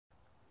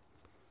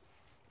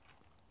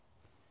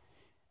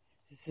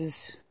This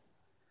is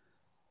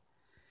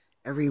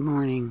every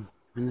morning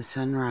when the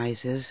sun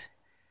rises.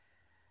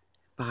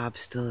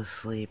 Bob's still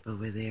asleep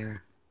over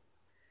there.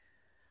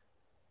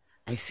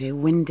 I say,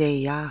 Winde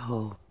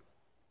Yaho,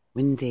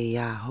 Winde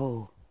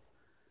Yaho,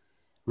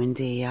 Winde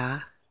Ya,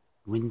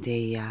 Winde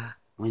Ya,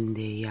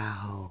 Winde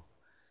Yaho.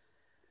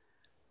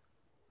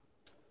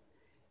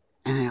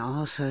 And I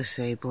also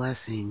say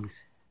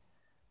blessings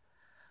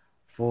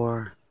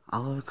for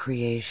all of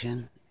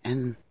creation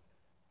and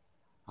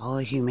all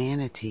of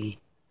humanity.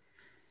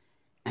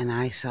 And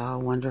I saw a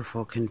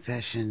wonderful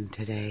confession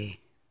today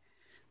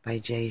by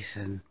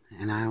Jason,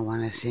 and I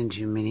want to send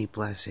you many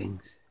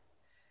blessings.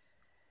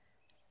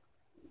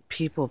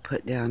 People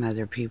put down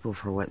other people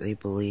for what they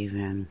believe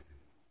in.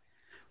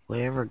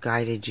 Whatever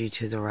guided you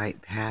to the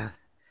right path,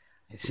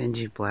 I send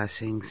you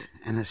blessings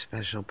and a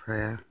special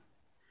prayer.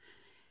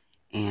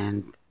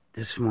 And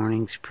this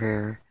morning's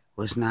prayer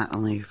was not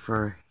only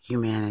for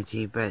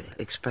humanity, but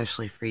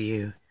especially for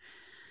you.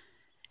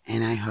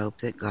 And I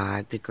hope that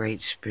God, the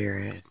Great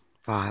Spirit,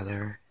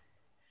 Father,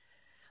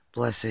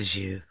 blesses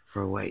you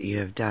for what you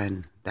have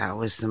done. That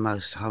was the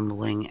most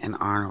humbling and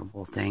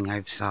honorable thing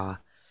I've saw,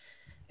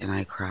 and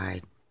I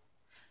cried.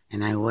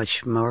 And I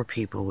wish more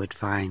people would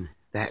find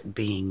that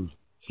being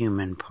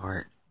human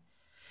part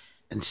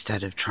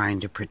instead of trying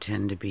to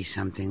pretend to be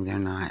something they're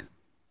not.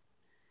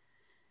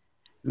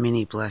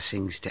 Many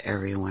blessings to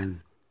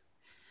everyone,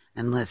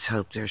 and let's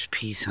hope there's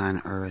peace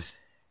on earth.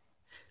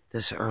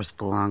 This earth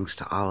belongs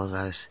to all of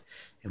us,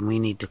 and we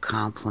need to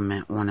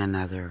complement one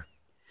another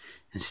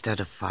instead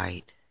of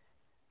fight.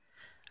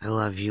 I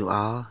love you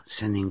all,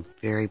 sending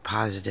very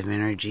positive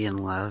energy and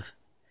love.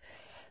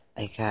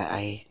 Like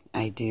I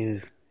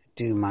do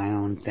my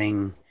own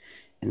thing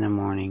in the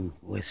morning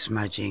with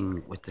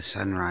smudging with the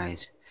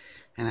sunrise.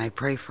 And I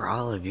pray for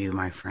all of you,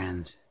 my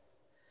friends.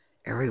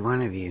 Every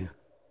one of you.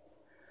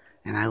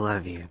 And I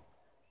love you.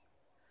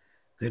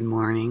 Good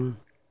morning.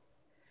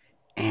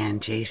 And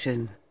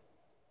Jason,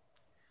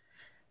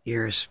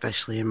 you're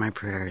especially in my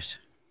prayers.